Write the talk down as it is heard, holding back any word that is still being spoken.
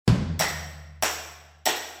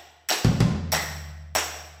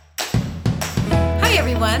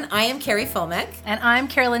everyone. I am Carrie Fulmick. And I'm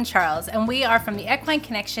Carolyn Charles, and we are from the Equine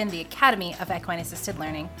Connection, the Academy of Equine Assisted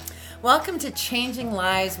Learning. Welcome to Changing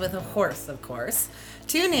Lives with a Horse, of course.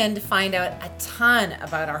 Tune in to find out a ton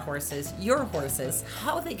about our horses, your horses,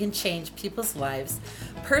 how they can change people's lives,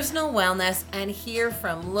 personal wellness, and hear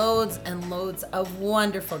from loads and loads of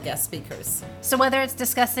wonderful guest speakers. So whether it's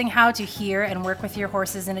discussing how to hear and work with your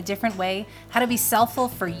horses in a different way, how to be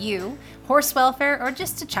selfful for you, horse welfare, or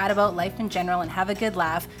just to chat about life in general and have a good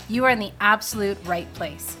laugh, you are in the absolute right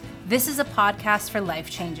place. This is a podcast for life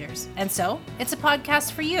changers, and so it's a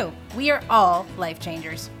podcast for you. We are all life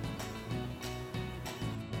changers.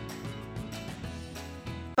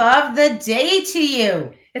 Of the day to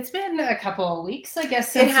you. It's been a couple of weeks, I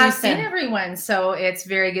guess, since we've seen everyone. So it's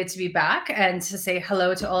very good to be back and to say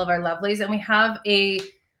hello to all of our lovelies. And we have a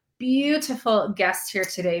beautiful guest here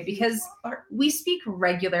today because we speak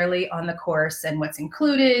regularly on the course and what's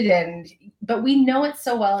included, but we know it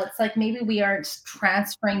so well. It's like maybe we aren't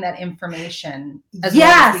transferring that information as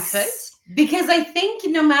well as we could. Because I think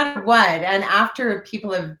no matter what, and after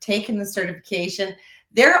people have taken the certification,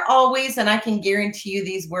 they're always, and I can guarantee you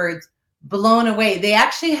these words, blown away. They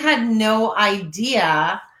actually had no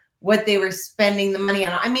idea what they were spending the money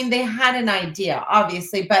on. I mean, they had an idea,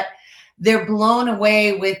 obviously, but they're blown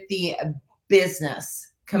away with the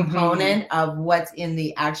business component of what's in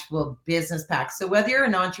the actual business pack. So whether you're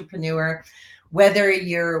an entrepreneur, whether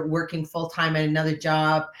you're working full-time at another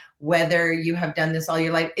job, whether you have done this all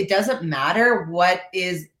your life, it doesn't matter what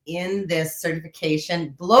is in this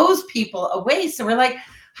certification, blows people away. So we're like,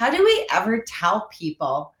 how do we ever tell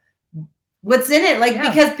people what's in it?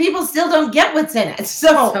 Because people still don't get what's in it.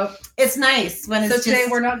 So it's nice when it's today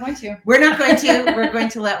we're not going to. We're going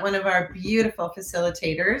to let one of our beautiful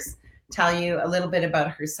facilitators tell you a little bit about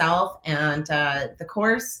herself and the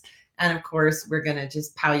course. And of course, we're going to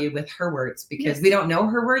just pow you with her words because we don't know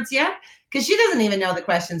her words yet, because she doesn't even know the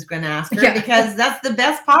questions we're going to ask her, because that's the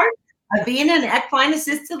best part of being an equine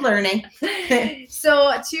assisted learning.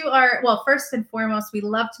 So first and foremost, we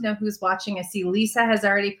love to know who's watching. I see Lisa has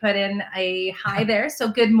already put in a hi there. So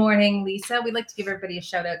good morning, Lisa. We'd like to give everybody a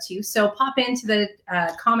shout out too. So pop into the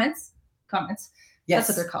comments. Yes. That's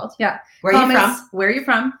what they're called. Yeah. Where are you from? Where you're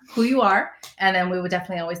from, who you are. And then we would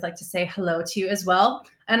definitely always like to say hello to you as well.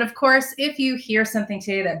 And of course, if you hear something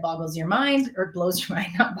today that boggles your mind or blows your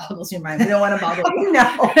mind, not boggles your mind. We don't want to boggle you.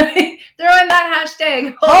 No. Throw in that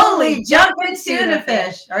hashtag. Holy jumping tuna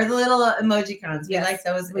fish. Or the little emojicons. We like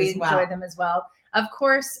those as well. We enjoy them as well. Of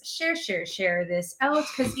course, share this out,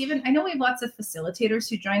 because even I know we have lots of facilitators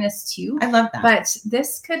who join us too. I love that. But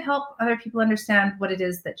this could help other people understand what it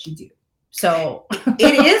is that you do. So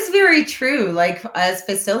it is very true. Like, as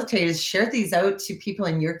facilitators, share these out to people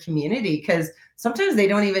in your community, because sometimes they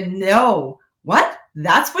don't even know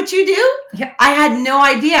that's what you do. Yeah. I had no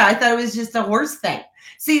idea. I thought it was just a horse thing.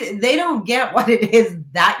 See, they don't get what it is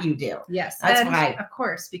that you do. Yes. That's why. Of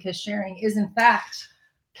course, because sharing is in fact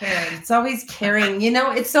caring. It's always caring. You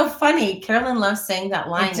know, it's so funny. Carolyn loves saying that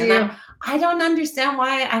line. I do. And I don't understand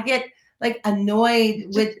why I get annoyed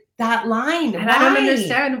with that line. And I don't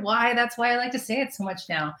understand why. That's why I like to say it so much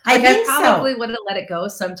now. I probably would have let it go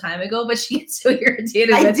some time ago, but she gets so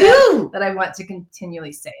irritated with it that I want to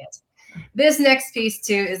continually say it. This next piece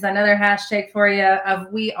too is another hashtag for you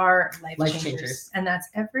of we are life changers. And that's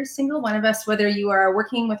every single one of us, whether you are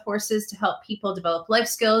working with horses to help people develop life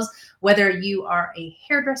skills, whether you are a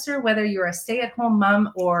hairdresser, whether you're a stay-at-home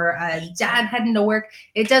mom or a dad heading to work,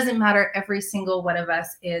 it doesn't matter. Every single one of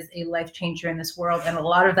us is a life changer in this world. And a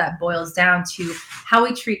lot of that boils down to how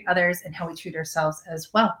we treat others and how we treat ourselves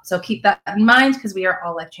as well. So keep that in mind, because we are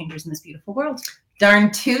all life changers in this beautiful world.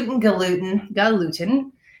 Darn tootin'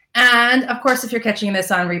 galootin'. And of course, if you're catching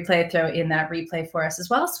this on replay, throw in that replay for us as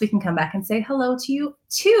well, so we can come back and say hello to you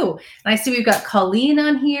too. And I see we've got Colleen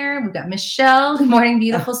on here. We've got Michelle. Good morning,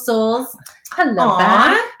 beautiful souls. I love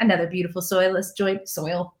that. Another beautiful soilless joint.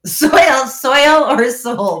 Soil or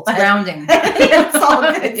soul. Grounding. It's all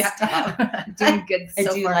good stuff. Doing good so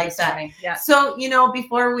far. I do like that. Morning. Yeah. So,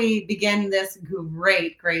 before we begin this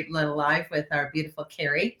great little live with our beautiful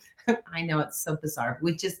Carrie, I know it's so bizarre.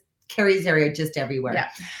 Carrie's area just everywhere. Yeah.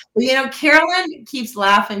 But, Carolyn keeps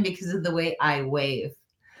laughing because of the way I wave.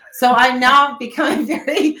 So I'm now becoming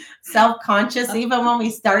very self-conscious. Even when we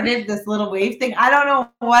started this little wave thing, I don't know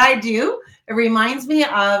what I do. It reminds me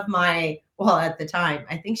of at the time,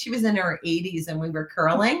 I think she was in her 80s and we were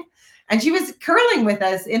curling. And she was curling with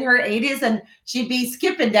us in her 80s, and she'd be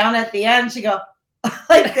skipping down at the end. She'd go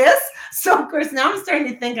like this. So, of course, now I'm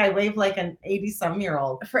starting to think I wave like an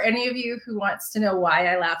 80-some-year-old. For any of you who wants to know why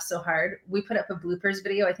I laugh so hard, we put up a bloopers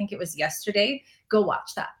video. I think it was yesterday. Go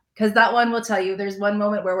watch that. because that one will tell you there's one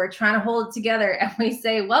moment where we're trying to hold it together and we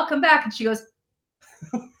say, welcome back. And she goes,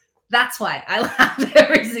 that's why I laugh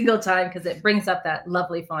every single time, because it brings up that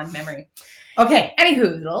lovely fond memory. Okay.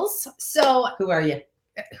 Anywho, so who are you?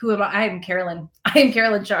 Who am I? I am Carolyn. I am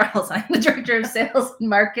Carolyn Charles. I'm the Director of Sales and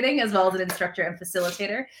Marketing, as well as an instructor and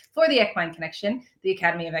facilitator for the Equine Connection, the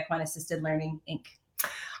Academy of Equine Assisted Learning, Inc.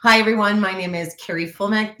 Hi, everyone. My name is Carrie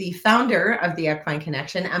Fulmick, the founder of the Equine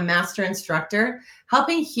Connection, a master instructor,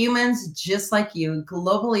 helping humans just like you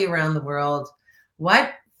globally around the world.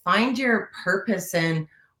 Find your purpose in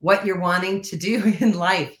what you're wanting to do in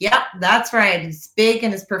life. Yep, that's right. It's big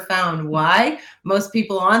and it's profound. Why? Most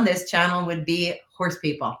people on this channel would be horse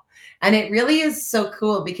people. And it really is so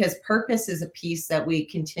cool, because purpose is a piece that we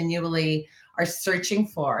continually are searching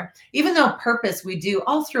for. Even though purpose we do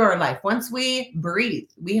all through our life. Once we breathe,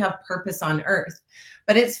 we have purpose on earth.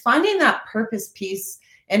 But it's finding that purpose piece,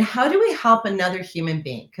 and how do we help another human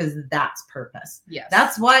being? Because that's purpose. Yes.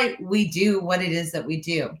 That's why we do what it is that we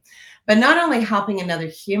do. But not only helping another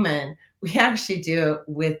human, we actually do it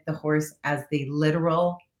with the horse as the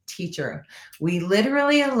literal teacher. We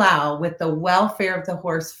literally allow, with the welfare of the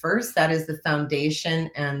horse first, that is the foundation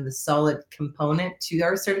and the solid component to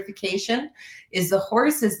our certification, is the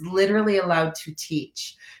horse is literally allowed to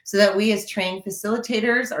teach, so that we as trained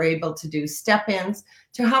facilitators are able to do step-ins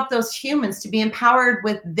to help those humans to be empowered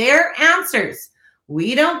with their answers.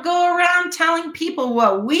 We don't go around telling people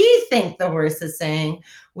what we think the horse is saying.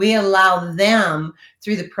 We allow them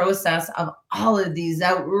through the process of all of these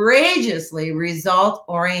outrageously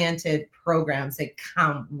result-oriented programs that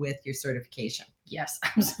come with your certification. Yes,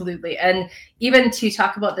 absolutely. And even to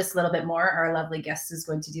talk about this a little bit more, our lovely guest is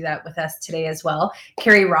going to do that with us today as well.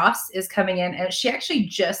 Carrie Ross is coming in, and she actually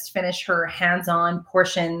just finished her hands-on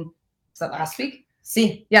portion. Was that last week?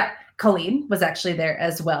 See, yeah. Colleen was actually there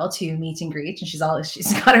as well to meet and greet, and she's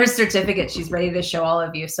got her certificate. She's ready to show all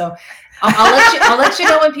of you. So I'll let you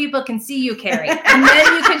know when people can see you, Carrie, and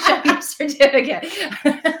then you can show your certificate.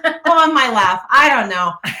 Oh, my laugh. I don't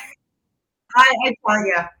know. I tell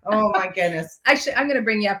you. Oh my goodness. Actually, I'm going to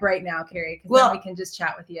bring you up right now, Carrie, because then we can just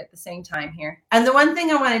chat with you at the same time here. And the one thing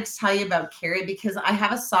I wanted to tell you about Carrie, because I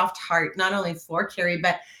have a soft heart, not only for Carrie,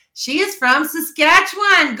 but she is from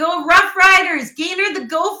Saskatchewan. Go Rough Riders. Gainer the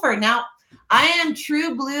Gopher. Now, I am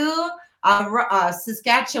true blue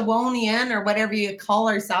Saskatchewanian, or whatever you call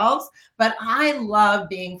ourselves, but I love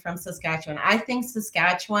being from Saskatchewan. I think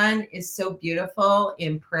Saskatchewan is so beautiful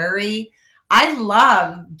in prairie. I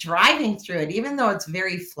love driving through it, even though it's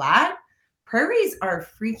very flat. Prairies are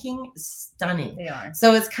freaking stunning. They are.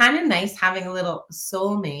 So it's kind of nice having a little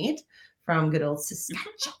soulmate from good old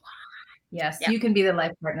Saskatchewan. Yes, you can be the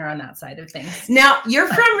life partner on that side of things. Now, you're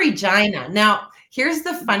from Regina. Now, here's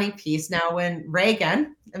the funny piece. Now, when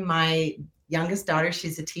Reagan, my youngest daughter,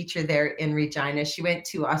 she's a teacher there in Regina, she went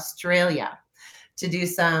to Australia to do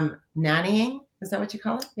some nannying. Is that what you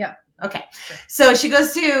call it? Yeah. Okay. So she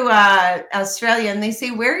goes to Australia, and they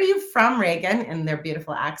say, where are you from, Reagan? And their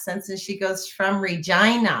beautiful accents. And she goes, from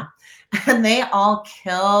Regina. And they all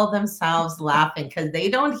kill themselves laughing, because they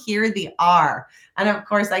don't hear the R. And of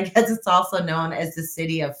course, I guess it's also known as the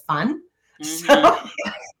city of fun. Mm-hmm. So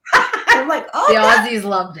I'm like, oh, the Aussies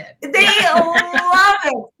loved it. They love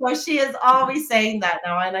it. So she is always saying that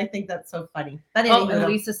now, and I think that's so funny. But anyway,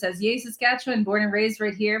 Lisa says, yay, Saskatchewan, born and raised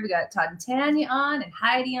right here. We got Todd and Tanya on, and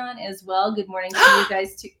Heidi on as well. Good morning to you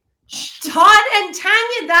guys too. Todd and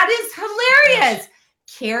Tanya, that is hilarious.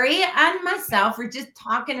 Carrie and myself were just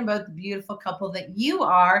talking about the beautiful couple that you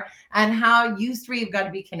are, and how you three have got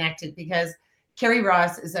to be connected, because Carrie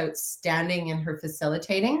Ross is outstanding in her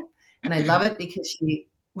facilitating. And I love it because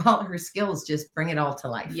her skills just bring it all to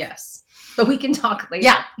life. Yes. But we can talk later.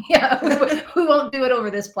 Yeah. Yeah. We won't do it over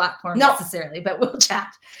this platform necessarily, but we'll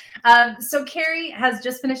chat. So Carrie has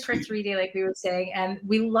just finished her 3-day, like we were saying, and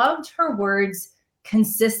we loved her words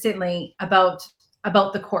consistently about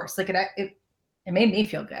the course. Like it made me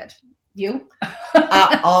feel good. You?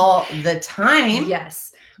 All the time.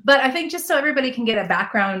 Yes. But I think just so everybody can get a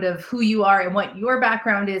background of who you are and what your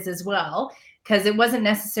background is as well, because it wasn't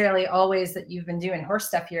necessarily always that you've been doing horse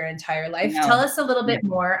stuff your entire life. No. Tell us a little bit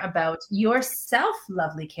more about yourself,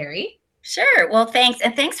 lovely Carrie. Sure. Well, thanks.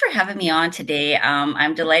 And thanks for having me on today.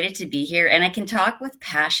 I'm delighted to be here, and I can talk with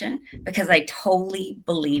passion because I totally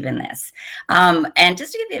believe in this. And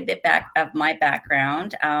just to give you a bit of my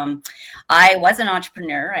background, I was an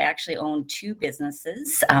entrepreneur. I actually owned 2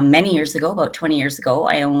 businesses many years ago, about 20 years ago.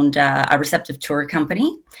 I owned a receptive tour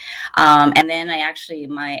company. And then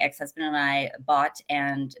my ex-husband and I bought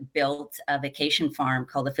and built a vacation farm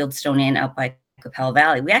called the Fieldstone Inn out by Qu'Appelle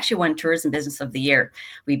Valley. We actually won Tourism Business of the Year.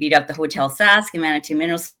 We beat up the Hotel Sask and Manitou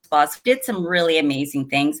Mineral Spas. Did some really amazing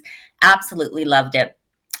things. Absolutely loved it.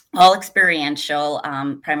 All experiential,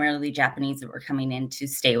 primarily Japanese that were coming in to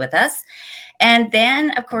stay with us. And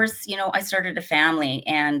then, of course, I started a family,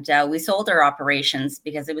 and we sold our operations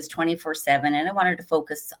because it was 24/7 and I wanted to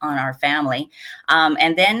focus on our family.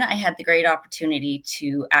 And then I had the great opportunity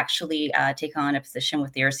to actually take on a position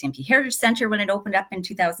with the RCMP Heritage Center when it opened up in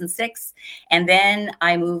 2006. And then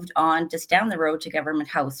I moved on just down the road to Government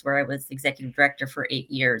House, where I was executive director for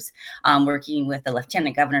 8 years, working with the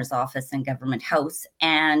Lieutenant Governor's Office and Government House,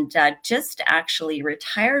 and just actually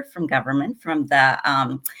retired from government, from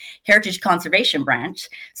the Heritage Conservation Branch.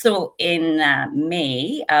 So in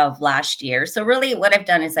May of last year. So really what I've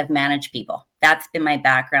done is I've managed people. That's been my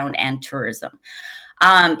background, and tourism.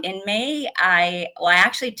 In May, I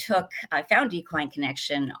found Equine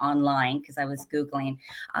Connection online because I was Googling.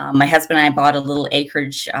 My husband and I bought a little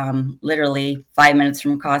acreage, literally 5 minutes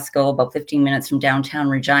from Costco, about 15 minutes from downtown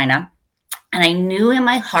Regina. And I knew in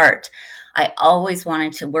my heart, I always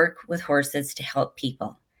wanted to work with horses to help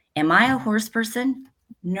people. Am I a horse person?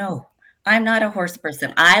 No, I'm not a horse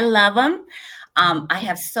person. I love them. I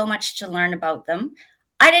have so much to learn about them.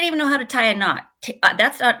 I didn't even know how to tie a knot.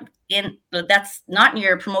 That's not in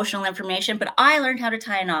your promotional information, but I learned how to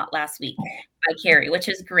tie a knot last week by Carrie, which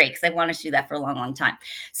is great because I wanted to do that for a long, long time.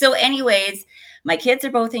 So anyways, my kids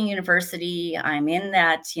are both in university. I'm in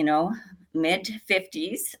that, mid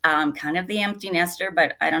 50s, kind of the empty nester,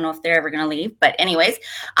 but I don't know if they're ever going to leave. But anyways,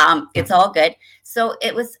 it's all good. So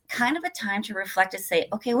it was kind of a time to reflect, to say,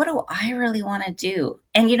 okay, what do I really want to do?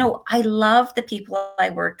 And, I love the people I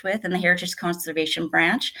worked with in the Heritage Conservation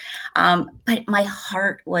Branch, but my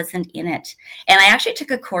heart wasn't in it. And I actually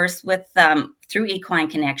took a course with through Equine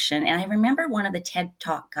Connection. And I remember one of the TED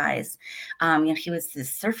Talk guys, he was this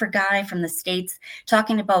surfer guy from the States,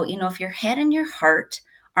 talking about, if your head and your heart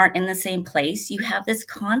aren't in the same place, you have this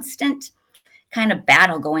constant kind of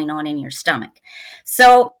battle going on in your stomach.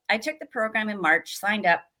 So I took the program in March, signed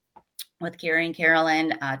up with Carrie and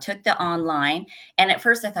Carolyn, took the online. And at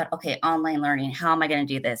first I thought, okay, online learning, how am I going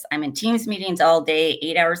to do this? I'm in Teams meetings all day,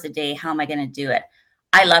 8 hours a day. How am I going to do it?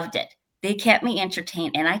 I loved it. They kept me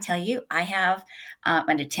entertained. And I tell you, I have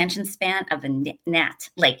an attention span of a gnat,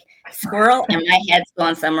 like squirrel, and my head's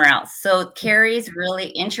going somewhere else. So Carrie's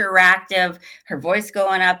really interactive, her voice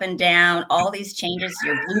going up and down, all these changes,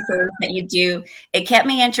 your bloopers that you do. It kept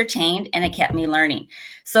me entertained and it kept me learning.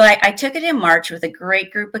 So I took it in March with a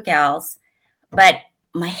great group of gals, but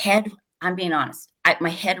my head, I'm being honest,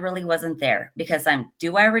 my head really wasn't there, because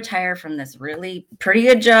do I retire from this really pretty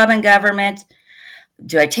good job in government?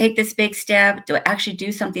 Do I take this big step? Do I actually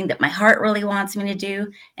do something that my heart really wants me to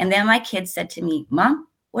do? And then my kids said to me, Mom,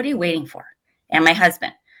 what are you waiting for? And my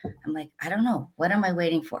husband, I'm like, I don't know. What am I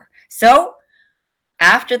waiting for? So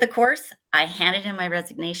after the course, I handed in my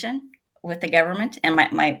resignation with the government, and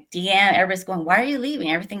my DM, everybody's going, why are you leaving?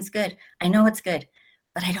 Everything's good. I know it's good,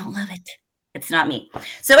 but I don't love it. It's not me.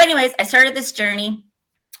 So anyways, I started this journey,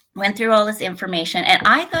 went through all this information, and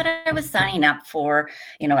I thought I was signing up for,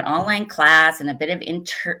 an online class and a bit of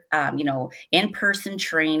in-person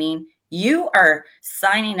training. You are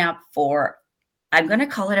signing up for, I'm going to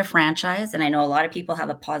call it a franchise. And I know a lot of people have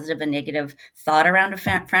a positive and negative thought around a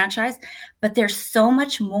franchise, but there's so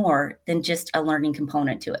much more than just a learning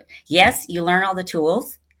component to it. Yes, you learn all the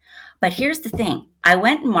tools, but here's the thing. I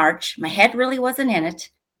went in March. My head really wasn't in it.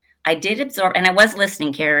 I did absorb, and I was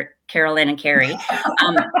listening, Carolyn and Carrie.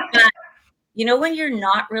 But when you're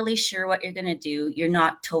not really sure what you're going to do, you're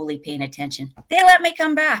not totally paying attention. They let me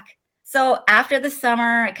come back. So after the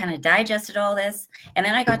summer, I kind of digested all this, and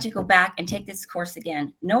then I got to go back and take this course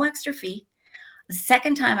again. No extra fee. The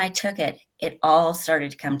second time I took it, it all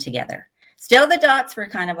started to come together. Still, the dots were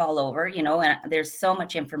kind of all over, and there's so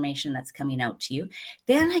much information that's coming out to you.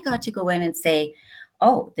 Then I got to go in and say,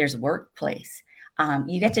 oh, there's workplace.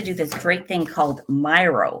 You get to do this great thing called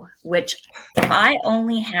Miro, which if I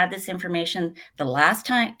only had this information the last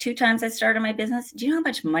 2 times I started my business, do you know how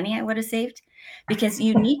much money I would have saved? Because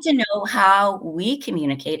you need to know how we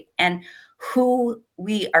communicate and who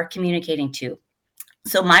we are communicating to.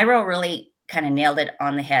 So Miro really kind of nailed it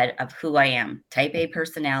on the head of who I am. Type A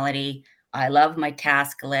personality. I love my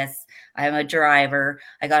task lists. I'm a driver.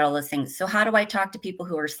 I got all those things. So how do I talk to people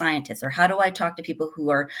who are scientists, or how do I talk to people who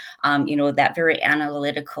are, that very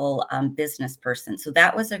analytical business person? So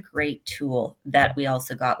that was a great tool that we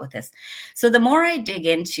also got with this. So the more I dig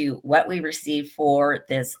into what we receive for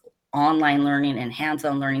this online learning and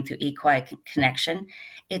hands-on learning through Equine Connection,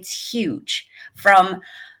 it's huge. From,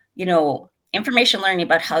 information learning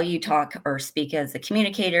about how you talk or speak as a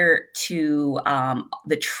communicator to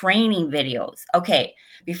the training videos. Okay,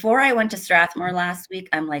 before I went to Strathmore last week,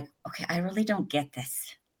 I'm like, okay, I really don't get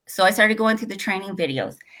this. So I started going through the training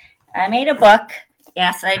videos. I made a book.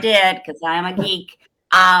 Yes, I did, because I'm a geek,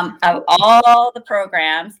 of all the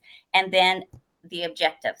programs, and then the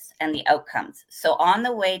objectives and the outcomes. So on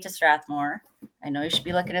the way to Strathmore, I know you should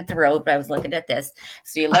be looking at the road, but I was looking at this.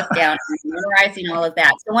 So you look down, memorizing all of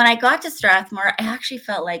that. So when I got to Strathmore, I actually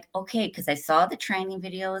felt like, okay, because I saw the training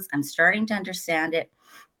videos, I'm starting to understand it.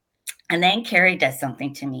 And then Carrie does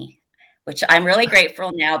something to me, which I'm really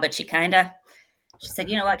grateful now, but she said,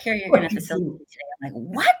 you know what, Carrie, you're going to facilitate today. I'm like,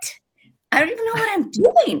 what? I don't even know what I'm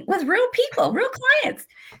doing with real people, real clients.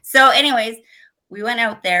 So anyways, we went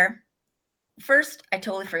out there. First, I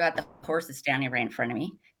totally forgot the horse is standing right in front of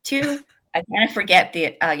me. 2, I kind of forget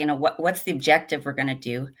the, what's the objective we're going to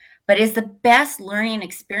do. But it's the best learning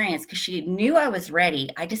experience because she knew I was ready.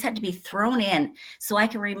 I just had to be thrown in so I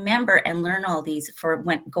can remember and learn all these for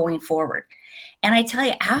when going forward. And I tell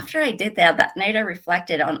you, after I did that night, I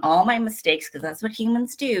reflected on all my mistakes because that's what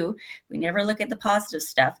humans do. We never look at the positive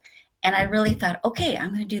stuff. And I really thought, okay, I'm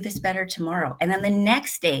going to do this better tomorrow. And then the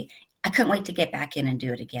next day, I couldn't wait to get back in and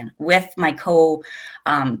do it again with my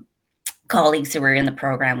colleagues who were in the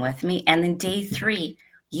program with me. And then day 3,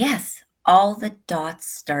 yes, all the dots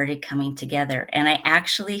started coming together. And I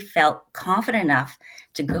actually felt confident enough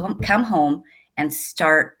to come home and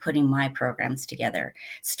start putting my programs together,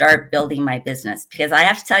 start building my business. Because I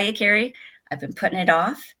have to tell you, Carrie, I've been putting it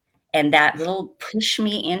off. And that little push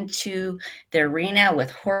me into the arena with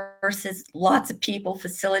horses, lots of people,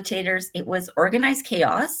 facilitators. It was organized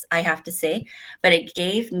chaos, I have to say, but it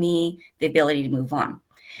gave me the ability to move on.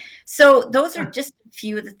 So those are just a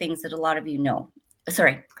few of the things that a lot of you know.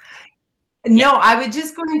 Sorry. No, I was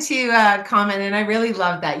just going to comment, and I really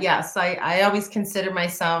love that. Yes, I always consider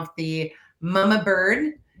myself the mama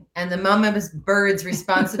bird, and the mama bird's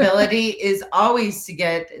responsibility is always to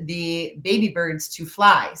get the baby birds to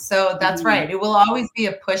fly. So that's right. It will always be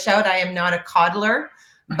a push out. I am not a coddler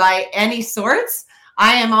by any sorts.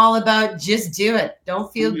 I am all about just do it.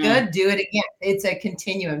 Don't feel good, do it again. It's a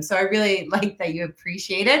continuum. So I really like that you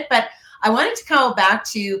appreciate it. But I wanted to go back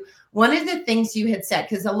to one of the things you had said,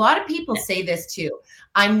 because a lot of people say this too.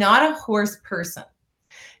 I'm not a horse person.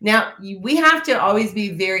 Now, we have to always be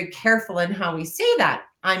very careful in how we say that.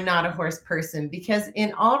 I'm not a horse person, because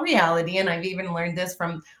in all reality, and I've even learned this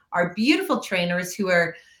from our beautiful trainers who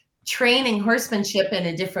are training horsemanship in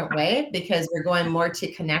a different way, because we're going more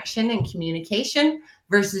to connection and communication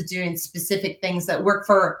versus doing specific things that work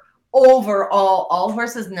for overall all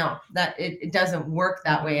horses. No, that it doesn't work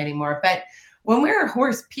that way anymore. But when we're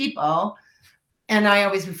horse people, and I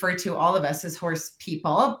always refer to all of us as horse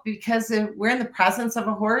people, because we're in the presence of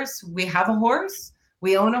a horse, we have a horse,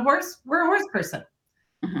 we own a horse, we're a horse person.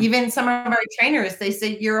 Even some of our trainers, they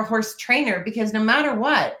say you're a horse trainer, because no matter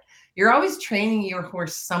what, you're always training your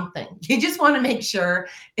horse something. You just want to make sure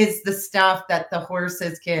it's the stuff that the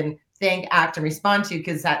horses can think, act, and respond to,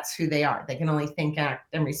 because that's who they are. They can only think,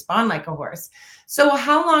 act, and respond like a horse. So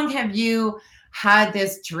how long have you had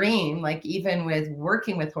this dream? Like, even with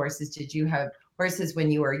working with horses, did you have horses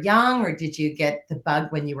when you were young, or did you get the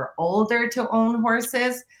bug when you were older to own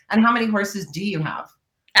horses? And how many horses do you have?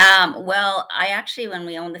 Well, I actually, when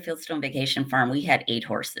we owned the Fieldstone Vacation Farm, we had 8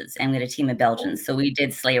 horses and we had a team of Belgians. So we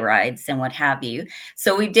did sleigh rides and what have you.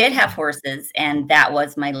 So we did have horses, and that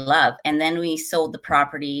was my love. And then we sold the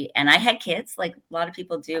property, and I had kids like a lot of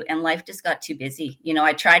people do, and life just got too busy. You know,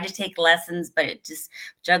 I tried to take lessons, but it just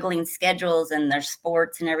juggling schedules and their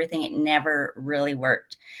sports and everything, it never really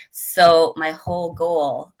worked. So my whole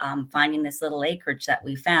goal, finding this little acreage that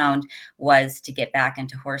we found, was to get back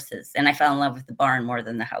into horses. And I fell in love with the barn more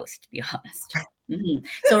than the house, to be honest.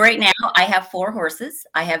 So right now I have 4 horses.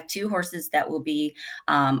 I have 2 horses that will be,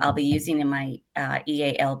 I'll be using in my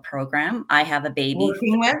EAL program. I have a baby.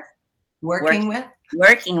 Working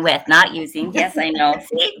with, not using. Yes, I know.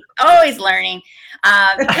 See, always learning.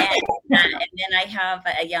 And then I have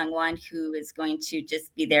a young one who is going to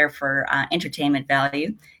just be there for entertainment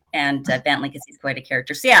value. And Bentley, because he's quite a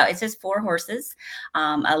character. So yeah, it's just 4 horses,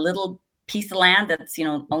 a little piece of land that's,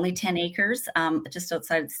 only 10 acres, just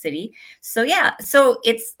outside of the city. So yeah,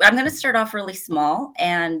 I'm going to start off really small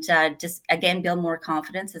and just, again, build more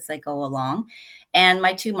confidence as I go along. And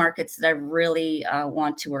my two markets that I really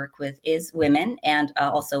want to work with is women and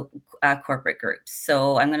also corporate groups.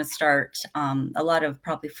 So I'm going to start a lot of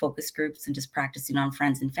probably focus groups and just practicing on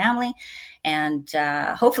friends and family, and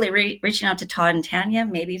hopefully reaching out to Todd and Tanya,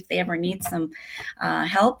 maybe if they ever need some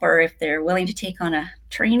help, or if they're willing to take on a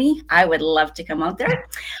trainee, I would love to come out there.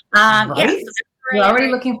 Right? So we're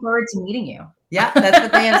already looking forward to meeting you. Yeah, that's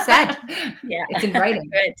what they have said. Yeah, it's in writing.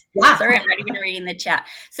 Good. Yeah. Sorry, I'm not even reading the chat.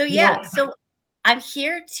 So so I'm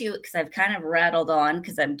here to, because I've kind of rattled on,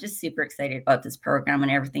 because I'm just super excited about this program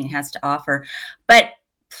and everything it has to offer. But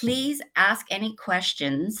please ask any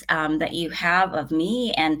questions that you have of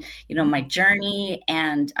me and, my journey,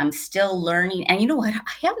 and I'm still learning. And you know what?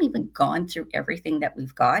 I haven't even gone through everything that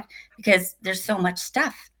we've got, because there's so much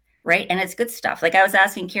stuff, right? And it's good stuff. Like I was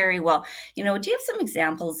asking Carrie, well, do you have some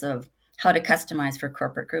examples of how to customize for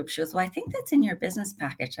corporate groups? She goes, well, I think that's in your business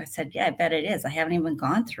package. I said, yeah, I bet it is. I haven't even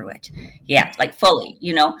gone through it yet, like fully,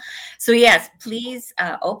 So yes, please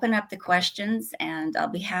open up the questions, and I'll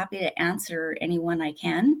be happy to answer anyone I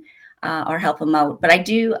can or help them out. But I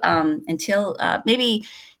do until maybe,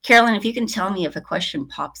 Carolyn, if you can tell me if a question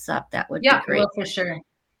pops up, that would be great. Yeah, for sure.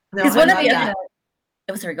 Because one of the other,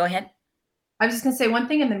 sorry, go ahead. I was just going to say one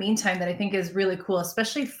thing in the meantime that I think is really cool,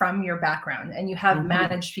 especially from your background, and you have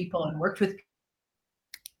managed people and worked with,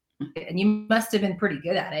 and you must have been pretty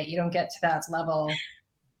good at it. You don't get to that level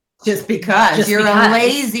just because you're a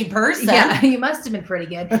lazy person. Yeah, you must have been pretty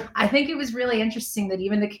good. I think it was really interesting that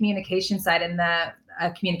even the communication side and the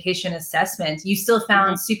communication assessment, you still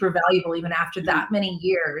found super valuable even after that many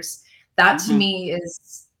years. That to me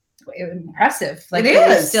is impressive. Like it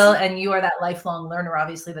is still, and you are that lifelong learner,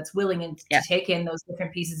 obviously, that's willing to take in those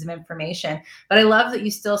different pieces of information. But I love that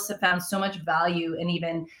you still found so much value in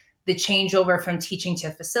even the changeover from teaching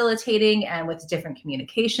to facilitating, and with different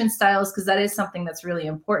communication styles, because that is something that's really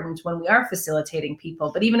important when we are facilitating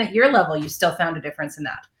people. But even at your level, you still found a difference in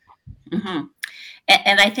that.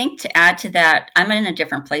 And I think to add to that, I'm in a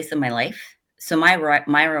different place in my life. So my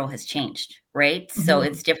role has changed, right? So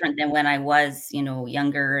it's different than when I was,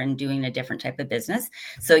 younger and doing a different type of business.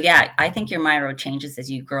 So yeah, I think your Miro changes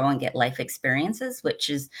as you grow and get life experiences,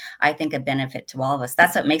 which is, I think, a benefit to all of us.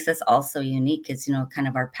 That's what makes us all so unique, is, kind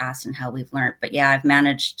of our past and how we've learned. But yeah, I've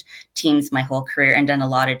managed teams my whole career and done a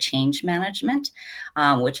lot of change management,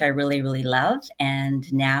 which I really, really love.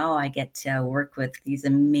 And now I get to work with these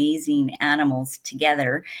amazing animals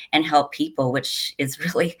together and help people, which is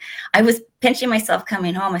really, I was pinching myself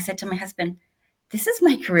coming home. I said to my husband, this is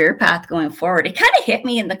my career path going forward. It kind of hit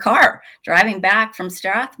me in the car driving back from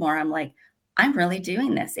Strathmore. I'm like, I'm really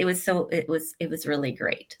doing this. It was really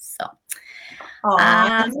great. So,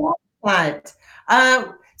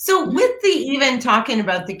 so with the even talking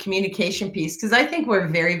about the communication piece, because I think we're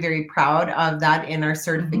very, very proud of that in our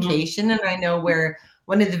certification. And I know we're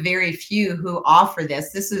one of the very few who offer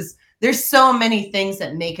this. There's so many things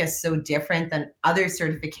that make us so different than other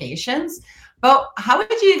certifications. But how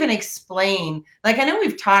would you even explain, like, I know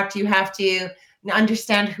we've talked, you have to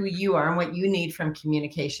understand who you are and what you need from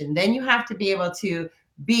communication. Then you have to be able to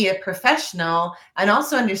be a professional and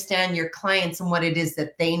also understand your clients and what it is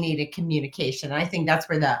that they need in communication. I think that's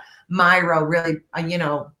where the Miro really,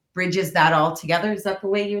 bridges that all together. Is that the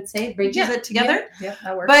way you would say it? Bridges it together? Yeah,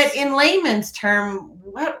 that works. But in layman's term,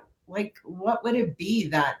 what would it be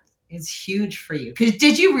that is huge for you? Because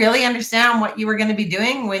did you really understand what you were going to be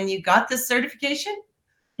doing when you got this certification?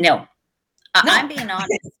 No. I'm being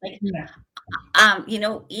honest.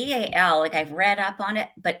 EAL, like I've read up on it,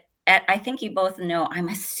 but I think you both know I'm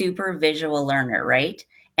a super visual learner, right?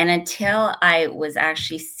 And until I was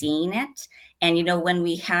actually seeing it, and when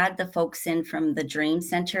we had the folks in from the Dream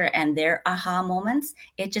Center and their aha moments,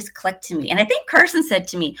 it just clicked to me. And I think Carson said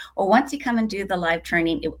to me, well, once you come and do the live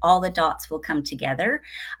training, all the dots will come together.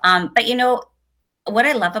 But what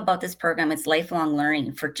I love about this program is lifelong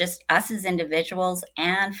learning for just us as individuals,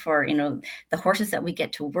 and for, the horses that we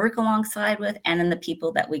get to work alongside with, and then the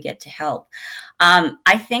people that we get to help.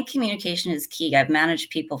 I think communication is key. I've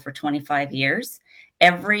managed people for 25 years.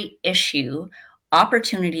 Every issue,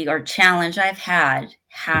 opportunity, or challenge I've had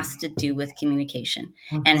has to do with communication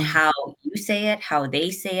and how you say it, how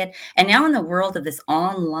they say it. And now in the world of this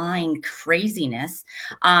online craziness,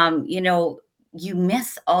 you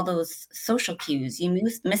miss all those social cues. You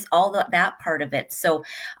miss all that part of it. So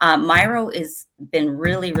Miro has been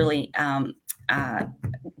really, really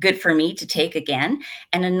good for me to take again.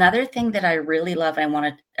 And another thing that I really love, I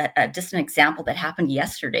want just an example that happened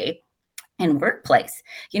yesterday in workplace.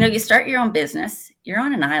 You start your own business, you're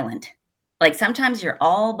on an island. Like sometimes you're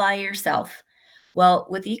all by yourself. Well,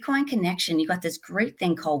 with Equine Connection, you got this great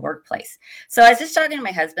thing called Workplace. So I was just talking to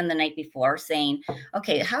my husband the night before saying,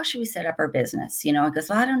 okay, how should we set up our business? He goes,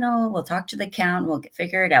 well, I don't know. We'll talk to the accountant. We'll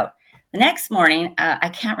figure it out. The next morning, I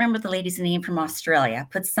can't remember the lady's name from Australia,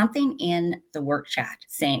 put something in the work chat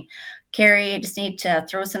saying, Carrie, I just need to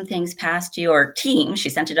throw some things past you, or team. She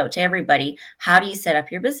sent it out to everybody. How do you set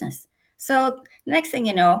up your business? So next thing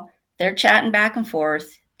you know, they're chatting back and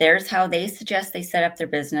forth. There's how they suggest they set up their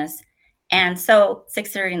business. And so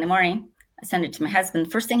 6:30 in the morning, I send it to my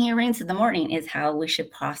husband. First thing he rings in the morning is how we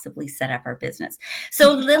should possibly set up our business.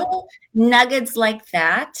 So little nuggets like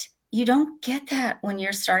that, you don't get that when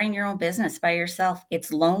you're starting your own business by yourself.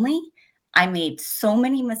 It's lonely. I made so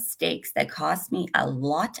many mistakes that cost me a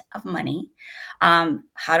lot of money.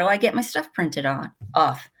 How do I get my stuff printed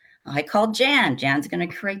off? I called Jan. Jan's going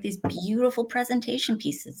to create these beautiful presentation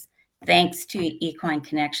pieces thanks to Equine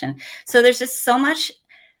Connection. So there's just so much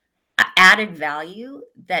added value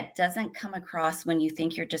that doesn't come across when you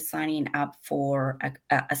think you're just signing up for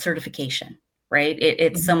a certification, right?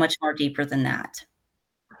 It's so much more deeper than that.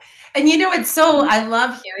 And I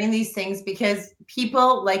love hearing these things because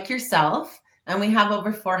people like yourself, and we have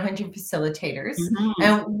over 400 facilitators,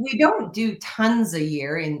 and we don't do tons a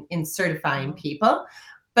year in certifying people,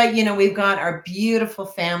 but we've got our beautiful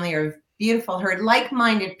family, our beautiful herd,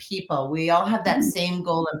 like-minded people. We all have that same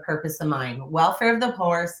goal and purpose in mind: welfare of the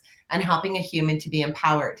horse and helping a human to be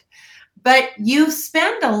empowered. But you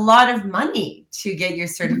spend a lot of money to get your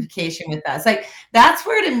certification with us. Like, that's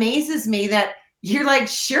where it amazes me that you're like,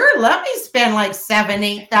 sure, let me spend like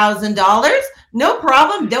 $7,000-8,000. No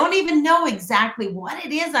problem. Don't even know exactly what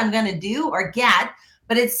it is I'm going to do or get,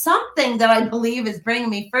 but it's something that I believe is bringing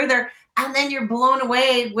me further. And then you're blown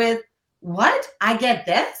away with, what? I get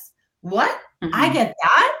this? What? I get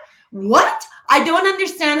that? What? I don't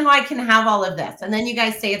understand how I can have all of this. And then you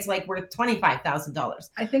guys say it's like worth $25,000.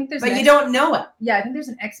 I think but you don't know it. Yeah, I think there's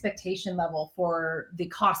an expectation level for the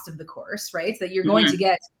cost of the course, right? So that you're going to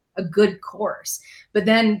get a good course. But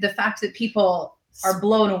then the fact that people are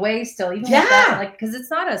blown away still, even with that, like, because it's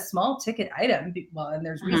not a small ticket item. Well, and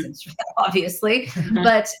there's reasons for that, obviously,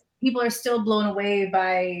 but people are still blown away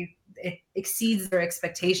by it. Exceeds their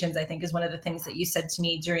expectations, I think, is one of the things that you said to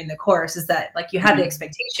me during the course, is that like you had the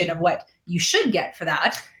expectation of what you should get for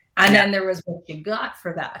that. And then there was what you got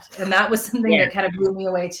for that. And that was something that kind of blew me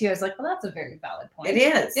away too. I was like, well, that's a very valid point. It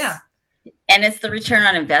is. Yeah. And it's the return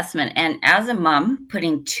on investment. And as a mom,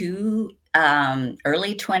 putting 2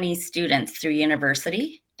 early 20s students through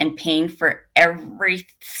university and paying for every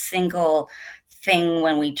single thing,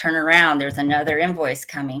 when we turn around, there's another invoice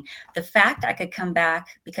coming. The fact I could come back,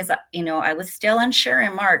 because I was still unsure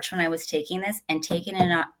in March when I was taking this, and taking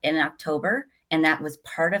it in October, and that was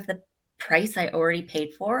part of the price I already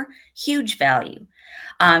paid for. Huge value.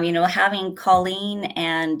 Having Colleen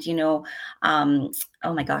and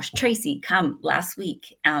oh my gosh, Tracy come last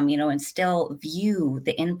week, and still view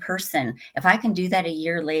the in-person. If I can do that a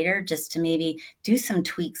year later, just to maybe do some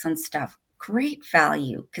tweaks on stuff, great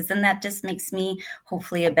value, because then that just makes me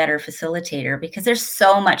hopefully a better facilitator, because there's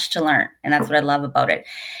so much to learn. And that's what I love about it.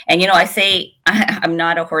 And, I say I'm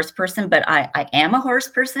not a horse person, but I am a horse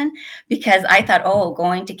person, because I thought,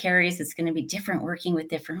 going to Carrie's is going to be different, working with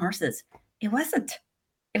different horses. It wasn't.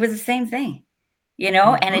 It was the same thing.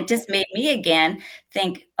 And it just made me again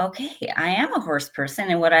think, okay, I am a horse person.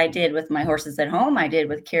 And what I did with my horses at home, I did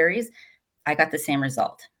with Carrie's, I got the same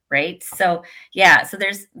result. Right. So, so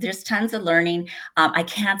there's tons of learning. I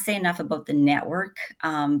can't say enough about the network,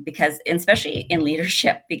 because, especially in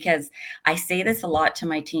leadership, because I say this a lot to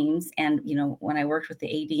my teams. And, when I worked with the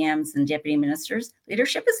ADMs and deputy ministers,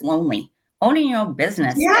 leadership is lonely. Owning your own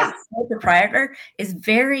business as a sole proprietor is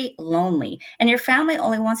very lonely, and your family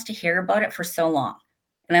only wants to hear about it for so long,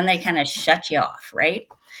 and then they kind of shut you off, right?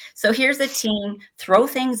 So here's a team, throw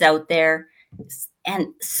things out there, and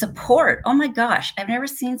support. Oh my gosh, I've never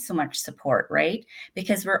seen so much support, right?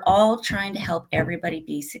 Because we're all trying to help everybody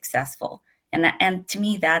be successful, and to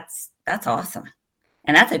me, that's awesome,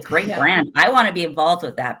 and that's a great brand. I want to be involved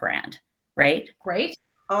with that brand, right? Great.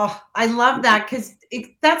 Oh, I love that, because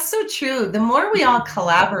that's so true. The more we all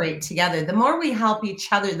collaborate together, the more we help each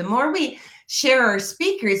other, the more we share our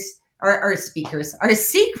our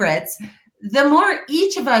secrets, the more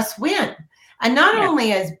each of us win. And not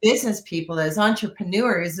only as business people, as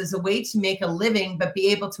entrepreneurs, as a way to make a living, but be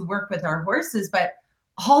able to work with our horses, but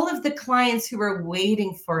all of the clients who are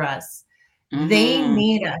waiting for us, they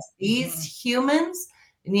need us. These humans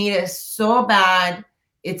need us so bad.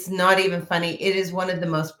 It's not even funny. It is one of the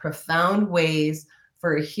most profound ways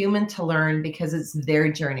for a human to learn, because it's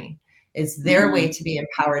their journey. It's their way to be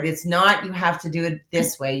empowered. It's not, you have to do it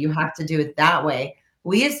this way, you have to do it that way.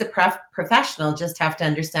 We as the professional just have to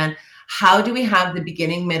understand, how do we have the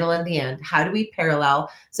beginning, middle, and the end? How do we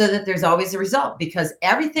parallel so that there's always a result? Because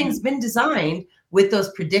everything's been designed with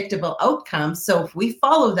those predictable outcomes. So if we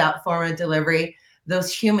follow that form of delivery,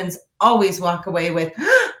 those humans always walk away with,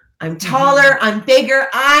 I'm taller, I'm bigger,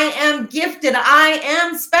 I am gifted, I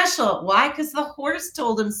am special. Why? Because the horse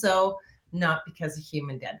told him so, not because a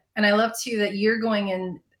human did. And I love too that you're going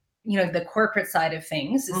in, the corporate side of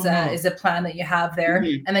things is a plan that you have there.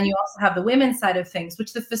 And then you also have the women's side of things,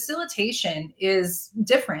 which the facilitation is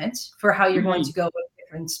different for how you're going to go with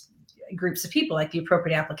different groups of people, like the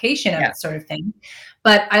appropriate application of that sort of thing.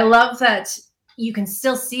 But I love that you can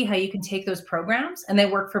still see how you can take those programs and they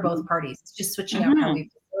work for both parties. It's just switching up how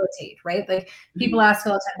we facilitate, right? Like people ask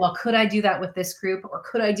all the time, well, could I do that with this group, or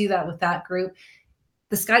could I do that with that group?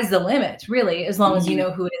 The sky's the limit, really, as long as you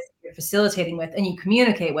know who it is you're facilitating with and you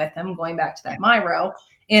communicate with them, going back to that Myro,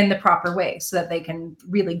 in the proper way so that they can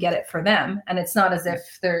really get it for them. And it's not as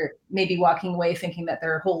if they're maybe walking away thinking that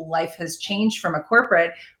their whole life has changed from a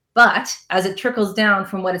corporate, but as it trickles down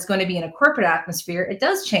from what it's going to be in a corporate atmosphere, it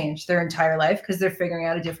does change their entire life because they're figuring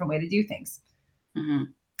out a different way to do things.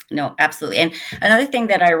 No, absolutely. And another thing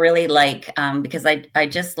that I really like, because I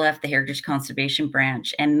just left the Heritage Conservation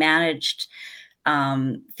Branch and managed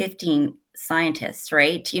 15 scientists,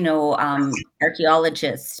 right?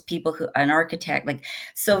 Archaeologists, people an architect,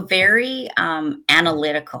 so very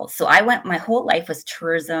analytical. So my whole life was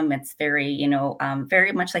tourism. It's very,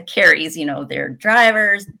 very much like Carrie's, they're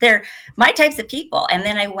drivers, they're my types of people. And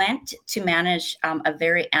then I went to manage a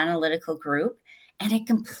very analytical group. And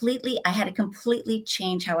I had to completely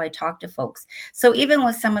change how I talk to folks. So even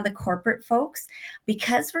with some of the corporate folks,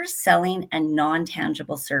 because we're selling a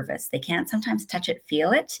non-tangible service, they can't sometimes touch it,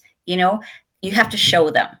 feel it, you have to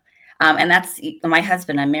show them. And that's my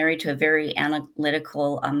husband. I'm married to a very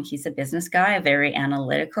analytical, he's a business guy, very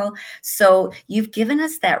analytical. So you've given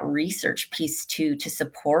us that research piece to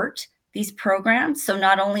support these programs. So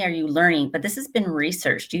not only are you learning, but this has been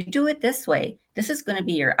researched. You do it this way, this is going to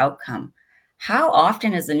be your outcome. How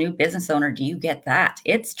often as a new business owner do you get that?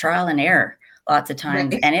 It's trial and error lots of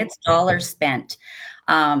times, and it's dollars spent.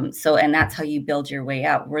 And that's how you build your way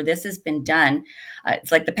out. Where this has been done,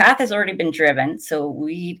 it's like the path has already been driven. So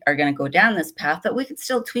we are going to go down this path, but we could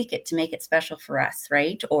still tweak it to make it special for us,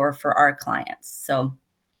 right? Or for our clients. So,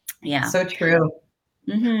 yeah. So true.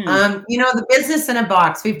 The business in a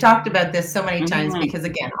box, we've talked about this so many times because,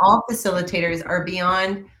 again, all facilitators are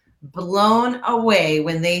beyond blown away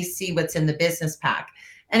when they see what's in the business pack.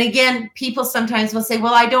 And again, people sometimes will say,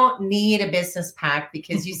 well, I don't need a business pack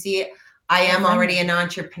because you see, I am already an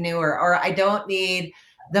entrepreneur, or I don't need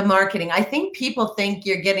the marketing. I think people think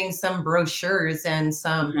you're getting some brochures and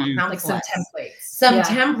some templates.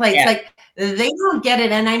 Yeah. Like they don't get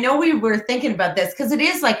it. And I know we were thinking about this because it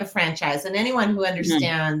is like a franchise, and anyone who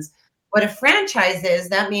understands what a franchise is,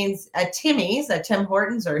 that means a Timmy's, a Tim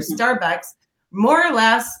Hortons, or a Starbucks more or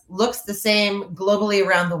less looks the same globally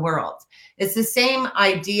around the world. It's the same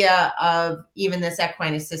idea of even this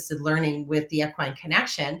equine assisted learning with the Equine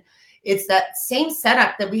Connection. It's that same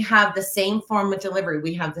setup that we have the same form of delivery.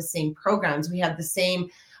 We have the same programs. We have the same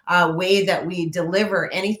way that we deliver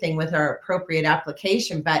anything with our appropriate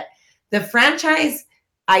application. But the franchise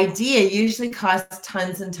idea usually costs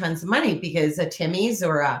tons and tons of money because a Timmy's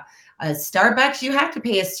or a Starbucks, you have to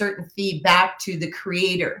pay a certain fee back to the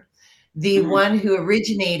creator, the one who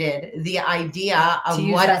originated the idea of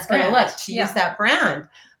what it's going to look, to use that brand.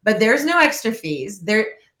 But there's no extra fees.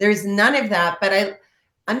 There's none of that. But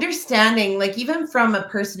understanding, like even from a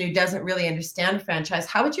person who doesn't really understand a franchise,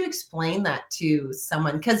 how would you explain that to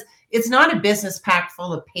someone? Because it's not a business pack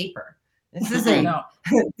full of paper. This is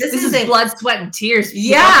this is blood, sweat, and tears.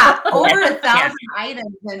 Yeah, over 1,000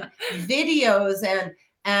 items and videos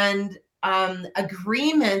and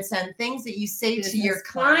agreements and things that you say to your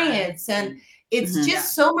clients. And it's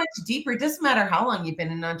just so much deeper. It doesn't matter how long you've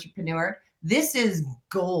been an entrepreneur. This is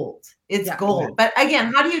gold. It's gold. But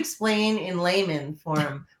again, how do you explain in layman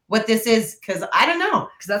form what this is? Because I don't know.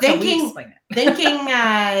 Because that's how we explain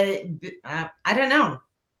it. I don't know.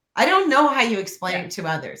 I don't know how you explain it to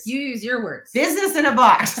others. You use your words. Business in a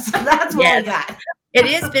box. That's what I got. It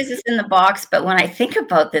is business in the box, but when I think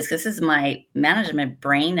about this is my management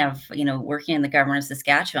brain of, working in the government of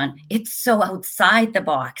Saskatchewan, it's so outside the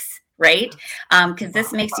box, right? Because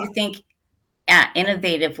this makes you think,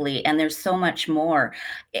 innovatively, and there's so much more.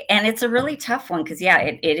 And it's a really tough one because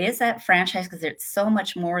it is that franchise, because it's so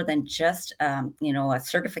much more than just a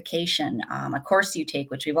certification, a course you take,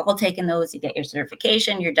 which we've all taken those. You get your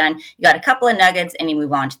certification, you're done, you got a couple of nuggets, and you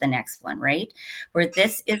move on to the next one, right? Where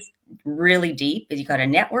this is really deep, is you got a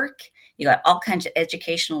network, you got all kinds of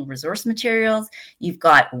educational resource materials, you've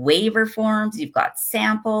got waiver forms, you've got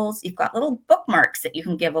samples, you've got little bookmarks that you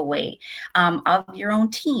can give away of your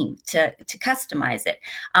own team to customize it.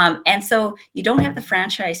 And so you don't have the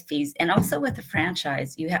franchise fees. And also with the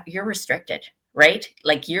franchise, you're restricted, right?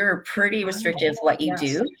 Like you're pretty restrictive what you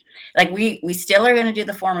do. Like we still are going to do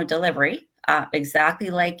the form of delivery. Exactly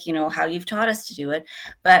like, how you've taught us to do it.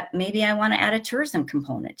 But maybe I want to add a tourism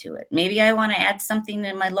component to it. Maybe I want to add something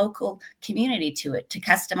in my local community to it, to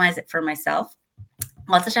customize it for myself.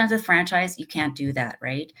 Lots of times with franchise, you can't do that,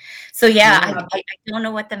 right? So I don't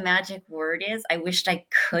know what the magic word is. I wished I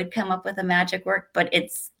could come up with a magic word, but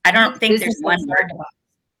I don't think there's one word.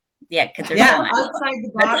 Yeah, because there's outside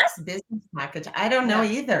the box business package. I don't know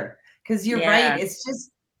either, because you're right. It's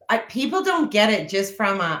just, people don't get it just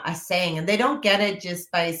from a saying, and they don't get it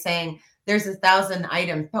just by saying there's 1,000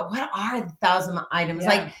 items. But what are the 1,000 items?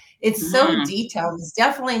 Like, it's so detailed. It's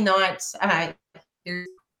definitely not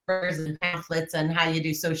there's and pamphlets and how you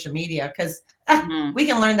do social media, because we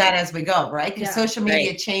can learn that as we go, right? Because social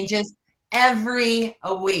media changes every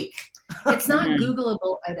week. It's not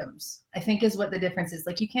Googleable items, I think, is what the difference is.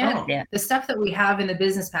 Like, you can't, the stuff that we have in the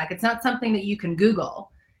business pack, it's not something that you can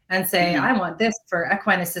Google and say, I want this for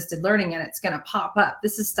equine assisted learning, and it's going to pop up.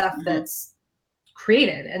 This is stuff that's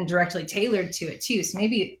created and directly tailored to it too. So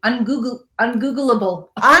maybe ungoogleable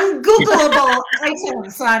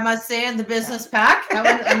items, I must say, in the business pack. That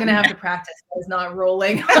one I'm going to have to practice. It's not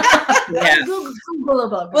rolling.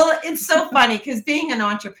 Googleable. Well, it's so funny because being an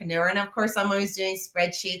entrepreneur, and of course I'm always doing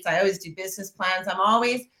spreadsheets. I always do business plans. I'm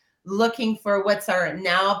always looking for what's our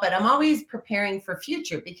now, but I'm always preparing for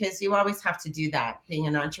future, because you always have to do that. Being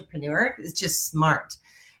an entrepreneur is just smart.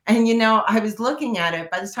 And, I was looking at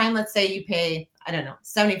it. By the time, let's say you pay, I don't know,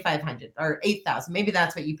 $7,500 or $8,000, maybe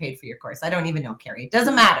that's what you paid for your course. I don't even know, Carrie. It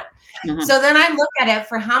doesn't matter. So then I look at it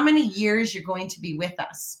for how many years you're going to be with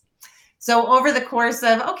us. So over the course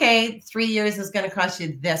of, 3 years is going to cost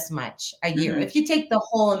you this much a year. If you take the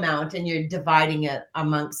whole amount and you're dividing it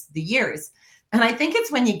amongst the years. And I think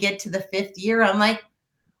it's when you get to the 5th year, I'm like,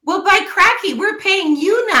 well, by cracky, we're paying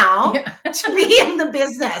you now to be in the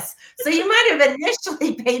business. So you might have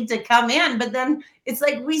initially paid to come in, but then it's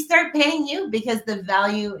like we start paying you because the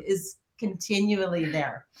value is continually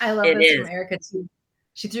there. I love this from Erica too.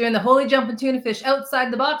 She threw in the holy jumping tuna fish outside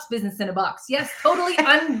the box, business in a box. Yes, totally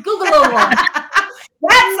ungoogleable.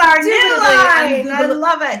 That's our new line. I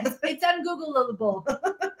love it. It's ungoogleable.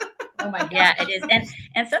 Oh my God. Yeah, it is.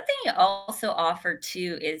 And something you also offer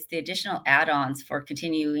too is the additional add-ons for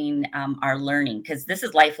continuing our learning, because this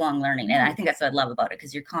is lifelong learning. And I think that's what I love about it,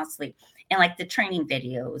 because you're constantly, and like the training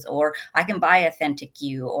videos, or I can buy Authentic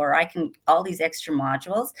You, or I can, all these extra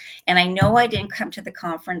modules. And I know I didn't come to the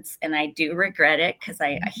conference, and I do regret it, because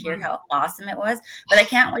I hear how awesome it was, but I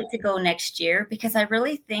can't wait to go next year, because I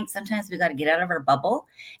really think sometimes we got to get out of our bubble.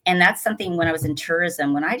 And that's something when I was in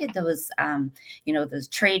tourism, when I did those, those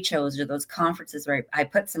trade shows or those conferences where I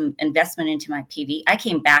put some investment into my PV, I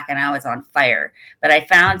came back and I was on fire. But I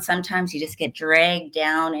found sometimes you just get dragged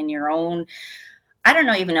down in your own, I don't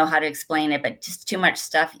even know how to explain it, but just too much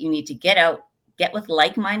stuff. You need to get out, get with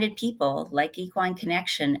like-minded people like Equine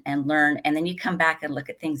Connection and learn. And then you come back and look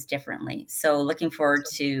at things differently. So looking forward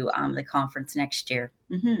to the conference next year.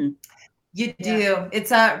 You do.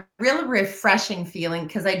 It's a really refreshing feeling,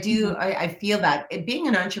 because I feel that being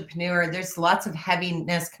an entrepreneur, there's lots of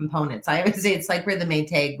heaviness components. I always say it's like we're the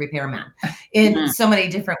Maytag repairman in so many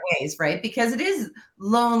different ways, right? Because it is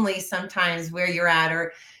lonely sometimes where you're at,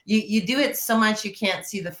 or you do it so much you can't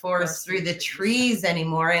see the forest through the trees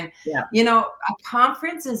anymore. And, a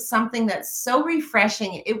conference is something that's so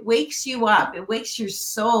refreshing. It wakes you up. It wakes your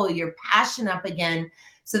soul, your passion up again,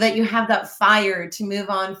 so that you have that fire to move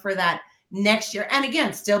on for that next year. And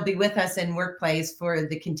again, still be with us in workplace for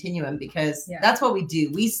the continuum, because that's what we do.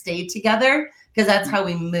 We stay together because that's how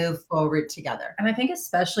we move forward together. And I think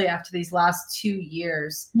especially after these last 2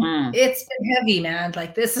 years, it's been heavy, man.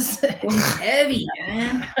 Like, this is heavy,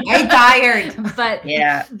 man. I'm tired. But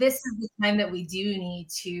this is the time that we do need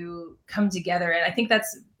to come together. And I think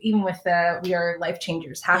that's even with the We Are Life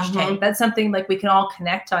Changers hashtag. That's something like we can all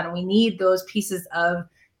connect on. And we need those pieces of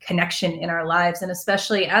connection in our lives. And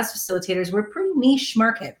especially as facilitators, we're pretty niche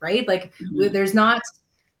market, right? Like there's not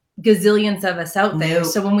gazillions of us out there. No.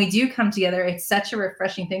 So when we do come together, it's such a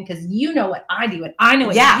refreshing thing because you know what I do and I know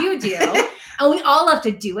what you do. And we all love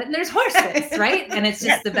to do it. And there's horses, right? And it's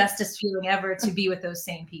just the bestest feeling ever to be with those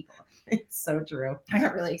same people. It's so true. I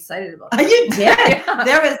got really excited about that. You did. Yeah.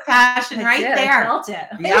 There was passion there. I felt it.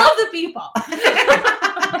 I love the people.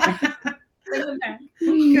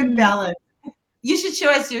 Good balance. You should show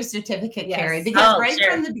us your certificate, Carrie, because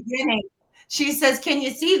from the beginning, she says, "Can you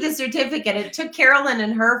see the certificate?" It took Carolyn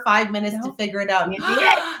and her 5 minutes to figure it out. Look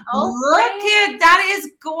at that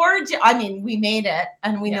is gorgeous. I mean, we made it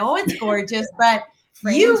and we know it's gorgeous, but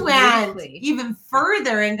you went even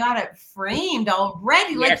further and got it framed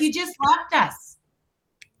already. Like you just left us.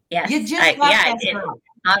 Yes. You just left us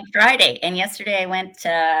on Friday. And yesterday I went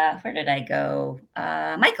where did I go?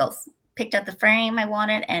 Michael's. Picked up the frame I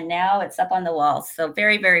wanted, and now it's up on the wall. So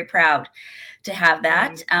very, very proud to have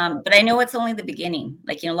that. But I know it's only the beginning.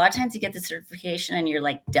 Like, a lot of times you get the certification and you're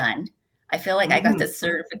like done. I feel like I got the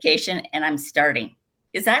certification and I'm starting.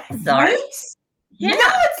 Is that bizarre? Right? Yeah. No,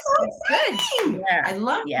 it's so exciting. Yeah. I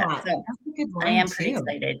love that. So That's a good one, I am pretty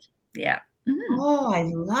excited. Yeah. Mm-hmm. Oh, I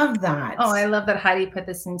love that. Oh, I love that Heidi put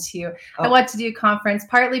this into. I want to do a conference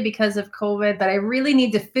partly because of COVID, but I really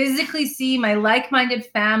need to physically see my like-minded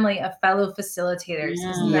family of fellow facilitators.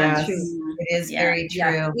 Isn't that true? It is very true.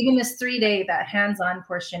 Yeah. Even this 3-day, that hands-on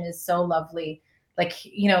portion is so lovely. Like,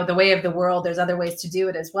 the way of the world, there's other ways to do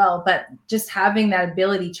it as well. But just having that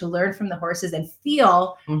ability to learn from the horses and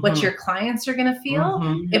feel what your clients are going to feel,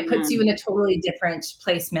 it puts you in a totally different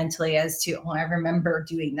place mentally as to, I remember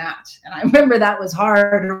doing that. And I remember that was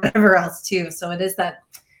hard or whatever else too. So it is that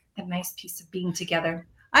nice piece of being together.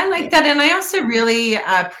 I like that. And I also really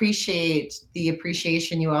appreciate the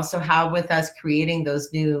appreciation you also have with us creating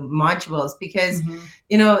those new modules because,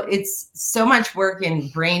 it's so much work in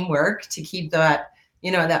brain work to keep that,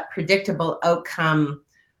 that predictable outcome,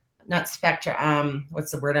 not spectrum.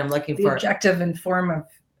 What's the word I'm looking for? Objective and form of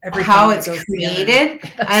everything. How it's created.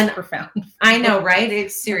 And profound. I know, right?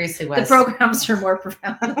 It seriously was. The programs are more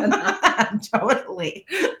profound than that. Totally.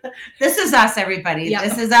 This is us, everybody. Yep.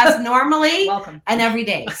 This is us normally and every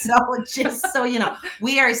day. So just so you know,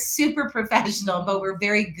 we are super professional, but we're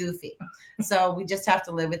very goofy. So we just have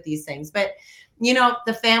to live with these things. But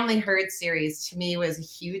the Family Herd series to me was a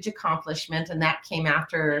huge accomplishment. And that came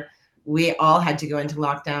after we all had to go into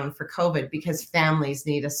lockdown for COVID because families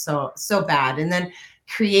need us so bad. And then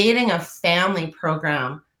creating a family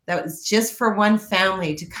program that was just for one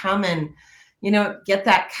family to come and, get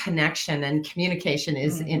that connection, and communication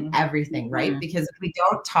is in everything, right? Because if we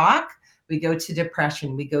don't talk, we go to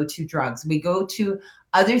depression, we go to drugs, we go to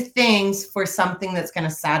other things for something that's going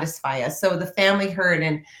to satisfy us. So the Family Herd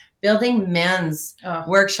and building men's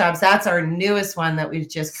workshops, that's our newest one that we've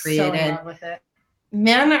just created. So in love with it.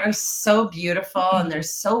 Men are so beautiful and they're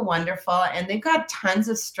so wonderful and they've got tons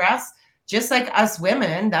of stress, just like us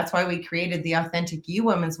women. That's why we created the Authentic You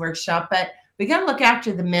Women's Workshop. But we got to look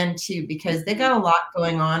after the men too, because they got a lot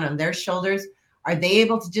going on their shoulders. Are they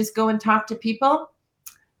able to just go and talk to people?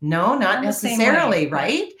 No, not necessarily,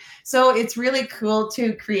 right? So it's really cool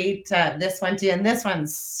to create this one too. And this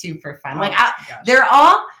one's super fun. They're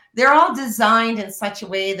all designed in such a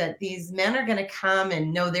way that these men are going to come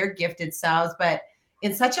and know their gifted selves, but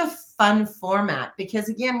in such a fun format. Because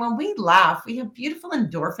again, when we laugh, we have beautiful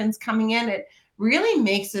endorphins coming in. It really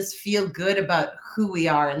makes us feel good about who we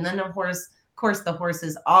are. And then of course, the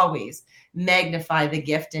horses always magnify the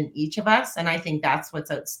gift in each of us. And I think that's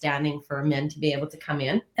what's outstanding for men to be able to come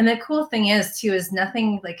in. And the cool thing is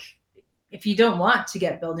nothing like, if you don't want to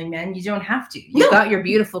get Building Men, you don't have to. You've got your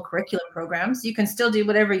beautiful curriculum programs. You can still do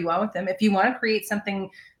whatever you want with them. If you want to create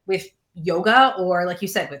something with yoga or, like you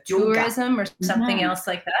said, with tourism or something else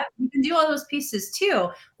like that, you can do all those pieces too,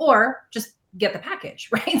 or just get the package,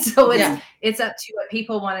 right? So it's up to what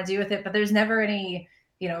people want to do with it. But there's never any,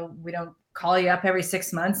 we don't call you up every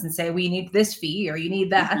 6 months and say, we need this fee or you need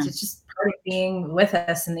that. It's just part of being with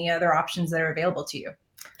us and the other options that are available to you.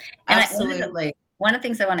 And absolutely. One of the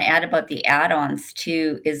things I want to add about the add-ons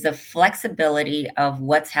too is the flexibility of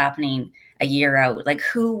what's happening a year out. Like,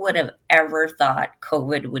 who would have ever thought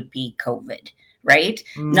COVID would be COVID, right?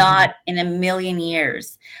 Not in a million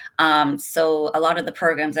years. So a lot of the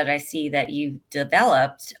programs that I see that you've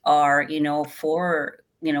developed are, for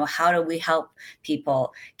how do we help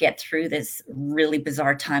people get through this really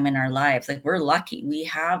bizarre time in our lives? Like, we're lucky. We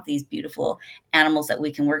have these beautiful animals that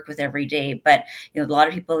we can work with every day. But, a lot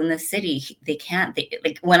of people in the city, they can't.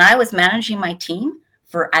 Like, when I was managing my team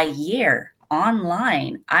for a year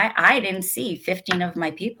online, I didn't see 15 of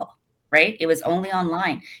my people. right? It was only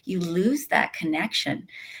online. You lose that connection.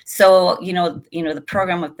 So, the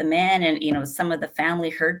program with the men and, some of the family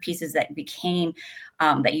herd pieces that became,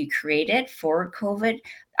 that you created for COVID,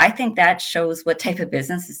 I think that shows what type of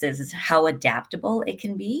business this is how adaptable it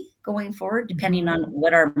can be going forward, depending on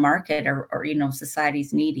what our market or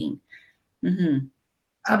society's needing. Mm-hmm.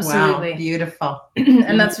 Absolutely. Wow, beautiful.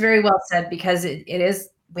 And that's very well said, because it is,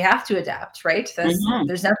 we have to adapt, right?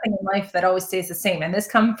 There's nothing in life that always stays the same. And this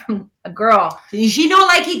comes from a girl. She don't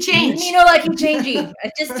like he changed. Me no like he changing.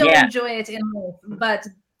 I just don't enjoy it in life. But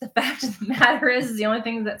the fact of the matter is, the only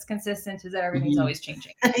thing that's consistent is that everything's always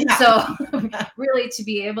changing. So really, to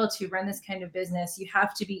be able to run this kind of business, you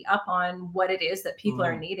have to be up on what it is that people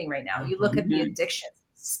are needing right now. You look at the addictions,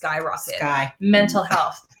 skyrocket, mental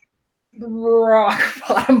health, rock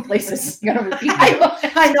bottom places. I'm gonna repeat.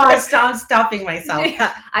 I know. I'm stopping myself.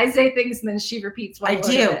 Yeah, I say things and then she repeats one word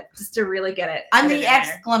of it, just to really get it. On the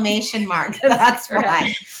exclamation mark. That's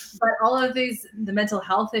right. But all of the mental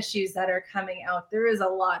health issues that are coming out, there is a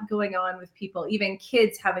lot going on with people, even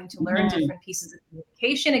kids having to learn different pieces of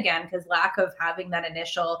communication again, because lack of having that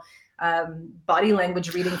initial body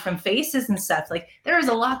language reading from faces and stuff. Like, there is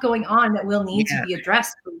a lot going on that will need to be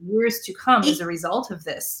addressed for years to come as a result of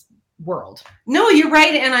this world. No, you're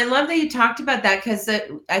right. And I love that you talked about that, because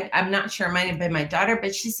I'm not sure, it might have been my daughter,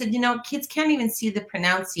 but she said, kids can't even see the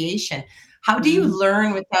pronunciation. How do you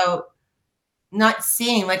learn without not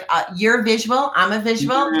seeing? Like, you're visual, I'm a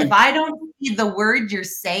visual. If I don't see the word you're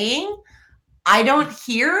saying, I don't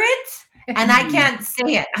hear it, and I can't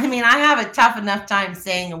say it. I mean, I have a tough enough time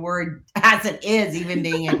saying a word as it is, even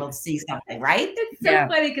being able to see something, right? It's so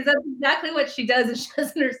funny, because that's exactly what she does, and she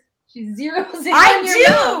doesn't understand. She zeroes in. I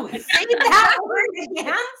do. Say that word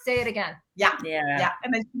again. Say it again. Yeah.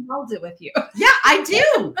 And then she holds it with you. Yeah, I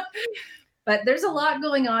do. But there's a lot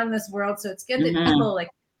going on in this world, so it's good that people like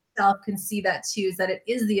yourself can see that too, is that it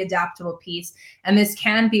is the adaptable piece, and this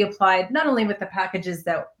can be applied not only with the packages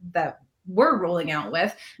that we're rolling out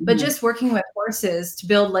with, but just working with horses to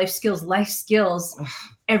build life skills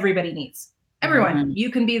everybody needs. Everyone.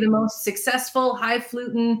 You can be the most successful,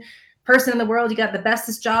 high-fluting person in the world. You got the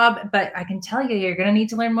bestest job, but I can tell you, you're going to need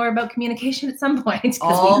to learn more about communication at some point,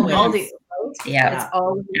 because we all do. Right? Yeah, it's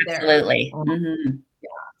always there. Absolutely. Yeah,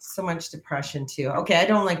 so much depression too. Okay, I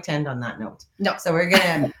don't like to end on that note. No, so we're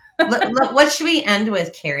gonna. What should we end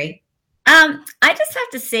with, Carrie? I just have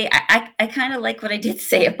to say, I kind of like what I did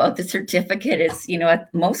say about the certificate. Is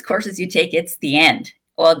at most courses you take, it's the end.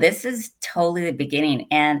 Well, this is totally the beginning.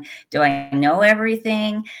 And do I know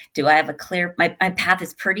everything? Do I have a clear, my path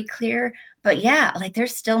is pretty clear, but yeah, like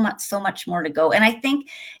there's still so much more to go. And I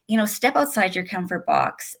think, step outside your comfort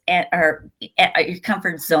box or your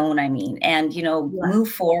comfort zone, and,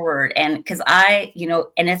 move forward. And cause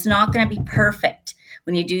and it's not going to be perfect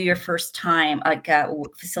when you do your first time, like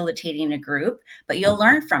facilitating a group, but you'll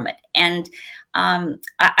learn from it. And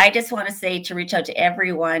I just want to say to reach out to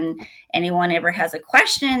everyone. Anyone ever has a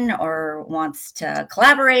question or wants to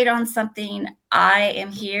collaborate on something, I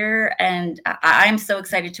am here, and I'm so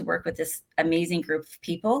excited to work with this amazing group of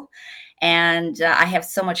people. And I have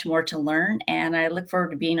so much more to learn, and I look forward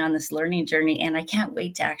to being on this learning journey. And I can't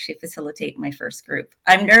wait to actually facilitate my first group.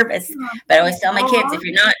 I'm nervous, but I always tell my kids, if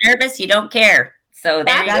you're not nervous, you don't care. So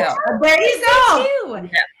there you go. There you go. Yeah.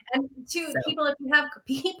 And people, if you have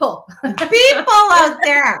people out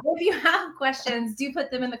there, if you have questions, do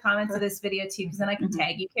put them in the comments of this video too, because then I can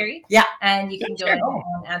tag you, Carrie. Yeah. And you can go and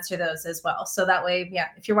answer those as well. So that way,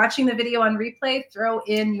 if you're watching the video on replay, throw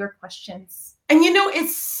in your questions. And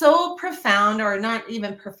it's so profound, or not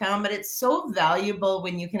even profound, but it's so valuable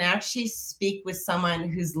when you can actually speak with someone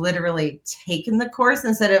who's literally taken the course,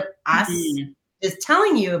 instead of us just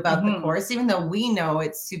telling you about the course, even though we know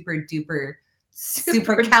it's super duper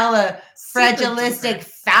supercalifragilistic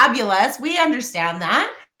fabulous. We understand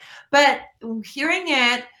that. But hearing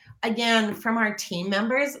it again from our team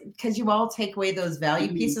members, because you all take away those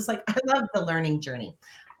value pieces. Like, I love the learning journey.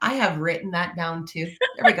 I have written that down too.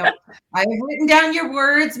 There we go. I have written down your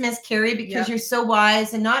words, Miss Carrie, because you're so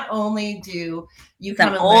wise. And not only do you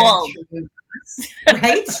come and learn through us,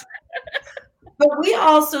 right? But we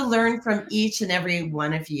also learn from each and every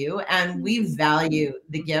one of you, and we value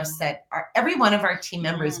the gifts that every one of our team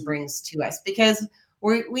members brings to us, because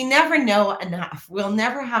we never know enough. We'll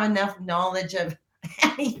never have enough knowledge of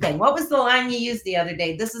anything. What was the line you used the other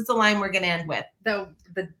day? This is the line we're going to end with. That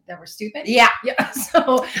we're stupid? Yeah.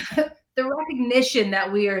 So the recognition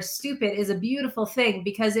that we are stupid is a beautiful thing,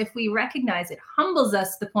 because if we recognize it, humbles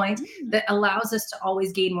us to the point that allows us to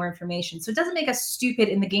always gain more information. So it doesn't make us stupid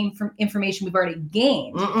in the gain from information we've already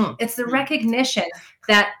gained. It's the recognition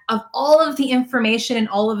that of all of the information in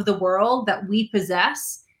all of the world that we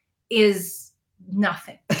possess is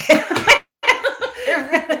nothing.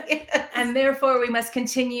 And therefore we must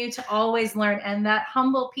continue to always learn. And that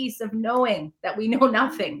humble piece of knowing that we know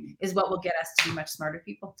nothing is what will get us to be much smarter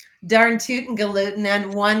people. Darn tootin' galootin'.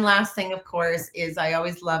 And one last thing, of course, is I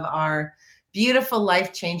always love our beautiful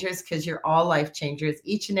life changers, because you're all life changers,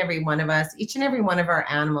 each and every one of us, each and every one of our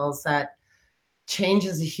animals that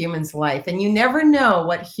changes a human's life. And you never know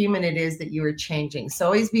what human it is that you are changing. So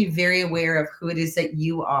always be very aware of who it is that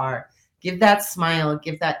you are. Give that smile,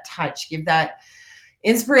 give that touch, give that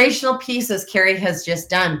inspirational piece, as Carrie has just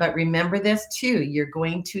done. But remember this too, you're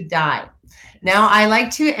going to die. Now, I like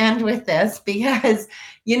to end with this because,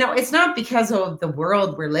 you know, it's not because of the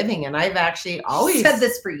world we're living in. I've actually always said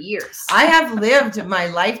this for years. I have lived my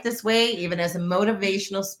life this way. Even as a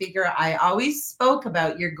motivational speaker, I always spoke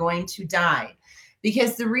about you're going to die.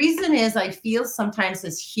 Because the reason is, I feel sometimes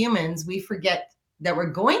as humans, we forget that we're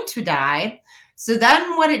going to die. So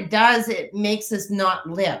then what it does, it makes us not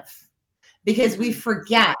live. Because we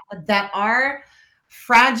forget that our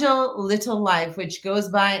fragile little life, which goes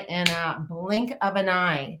by in a blink of an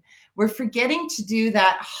eye, we're forgetting to do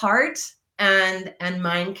that heart and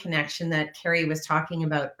mind connection that Carrie was talking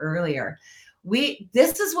about earlier.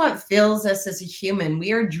 This is what fills us as a human.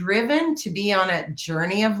 We are driven to be on a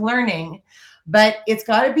journey of learning, but it's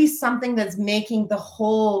got to be something that's making the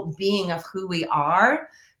whole being of who we are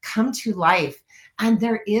come to life. And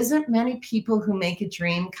there isn't many people who make a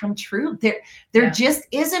dream come true. There just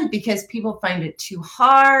isn't, because people find it too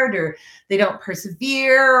hard, or they don't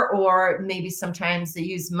persevere, or maybe sometimes they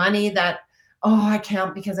use money that, oh, I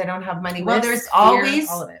can't because I don't have money. Well, there's always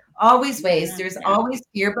ways. There's always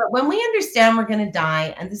fear. But when we understand we're going to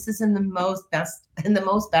die, and this is in the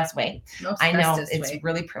best way. I know it's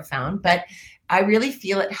really profound, but I really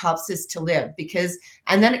feel it helps us to live,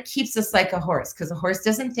 and then it keeps us like a horse, because a horse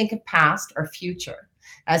doesn't think of past or future.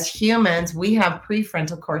 As humans, we have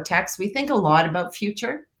prefrontal cortex. We think a lot about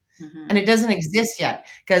future, and it doesn't exist yet.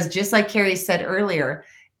 Because just like Carrie said earlier,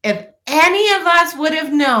 if any of us would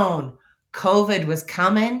have known COVID was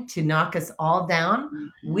coming to knock us all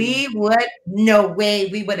down, we would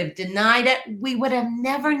have denied it. We would have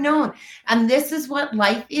never known. And this is what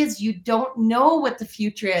life is. You don't know what the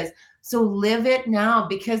future is. So live it now,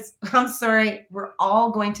 because I'm sorry, we're all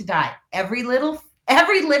going to die. Every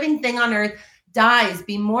living thing on earth dies.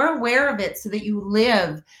 Be more aware of it so that you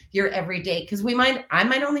live your everyday. Because I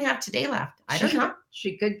might only have today left. I don't know.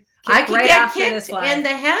 I could get kicked in the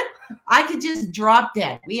head. I could just drop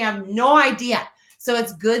dead. We have no idea. So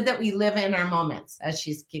it's good that we live in our moments, as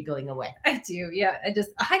she's giggling away. I do. Yeah.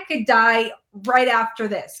 I could die right after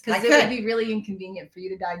this, because it would be really inconvenient for you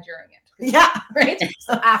to die during it. Yeah. Right.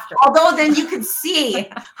 So after. Although then you could see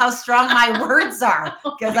how strong my words are,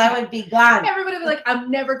 because I would be gone. Everybody would be like,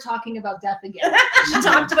 I'm never talking about death again. She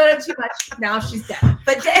talked about it too much. Now she's dead.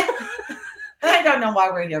 But I don't know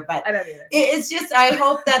why we're here, but I don't either. It's just, I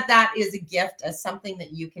hope that is a gift, as something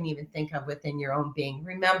that you can even think of within your own being.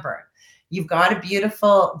 Remember, you've got a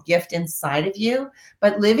beautiful gift inside of you,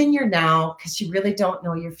 but live in your now, because you really don't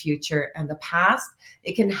know your future and the past.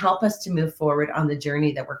 It can help us to move forward on the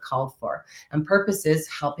journey that we're called for. And purpose is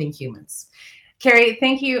helping humans. Carrie,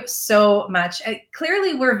 thank you so much.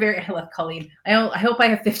 Clearly, I love Colleen. I hope I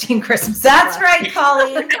have 15 Christmases. That's right,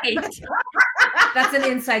 Colleen. Right. That's an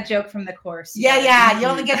inside joke from the course. Yeah. You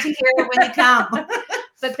only get to hear it when you come.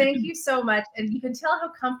 But thank you so much. And you can tell how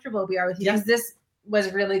comfortable we are with you, because this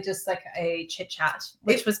was really just like a chit chat,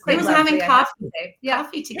 which was quite lovely. Having coffee.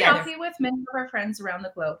 Coffee together. Coffee with many of our friends around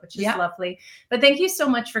the globe, which is lovely. But thank you so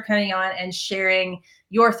much for coming on and sharing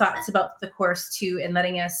your thoughts about the course too, and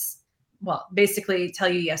letting us, basically tell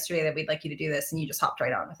you yesterday that we'd like you to do this, and you just hopped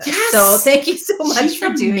right on with it. Yes. So thank you so much for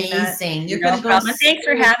doing amazing. That. You're no problem. Thanks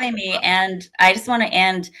for having me. And I just want to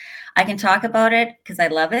end. I can talk about it because I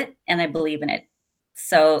love it and I believe in it.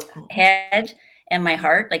 So head and my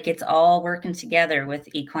heart, like, it's all working together with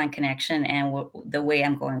Equine Connection and the way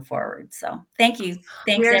I'm going forward. So thank you.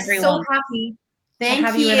 Thanks, everyone. So happy.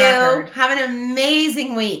 Thank you. Have an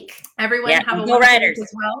amazing week. Everyone have a Go Riders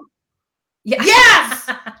as well. Yeah. Yes.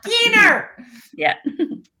 Keener. Yeah.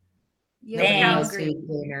 Thanks.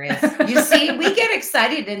 You see, we get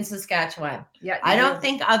excited in Saskatchewan. Yeah. I don't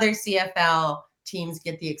think other CFL teams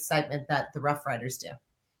get the excitement that the Rough Riders do.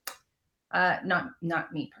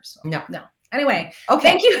 Not me personally. No. Anyway, Okay.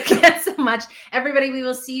 thank you again so much, everybody. We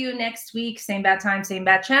will see you next week. Same bad time, same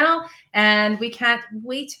bad channel. And we can't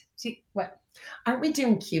wait to what? Aren't we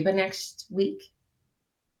doing Cuba next week?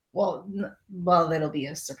 Well, it'll be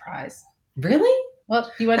a surprise. Really?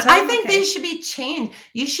 Well, you want to tell I them? think Okay. they should be changed.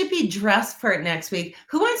 You should be dressed for it next week.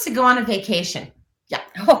 Who wants to go on a vacation? Yeah.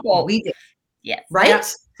 Oh, We do. yes. Right? Yep.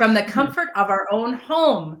 From the comfort of our own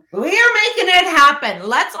home. We are making it happen.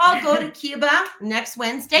 Let's all go to Cuba next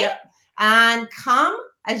Wednesday and come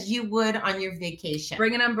as you would on your vacation.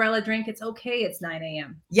 Bring an umbrella drink. It's okay. It's 9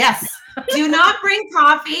 a.m. Yes. Do not bring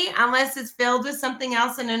coffee unless it's filled with something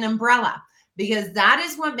else in an umbrella, because that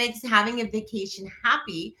is what makes having a vacation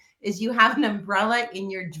happy, is you have an umbrella in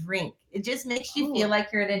your drink. It just makes you feel like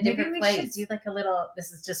you're in a different Maybe we place. should do like a little,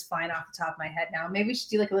 this is just flying off the top of my head now. Maybe we should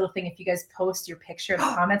do like a little thing. If you guys post your picture in the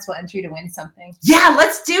comments, we'll enter you to win something. Yeah,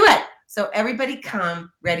 let's do it. So everybody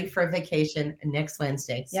come ready for a vacation next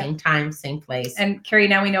Wednesday. Yep. Same time, same place. And Carrie,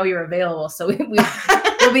 now we know you're available. So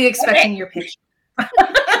we'll be expecting your picture.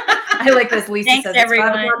 I like this. Lisa Thanks, says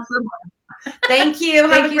everyone. Thank you. Have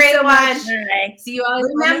Thank a you great so one. much. All right. See you all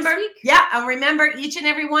Remember, next week. yeah, and remember, each and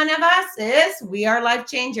every one of us we are life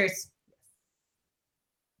changers.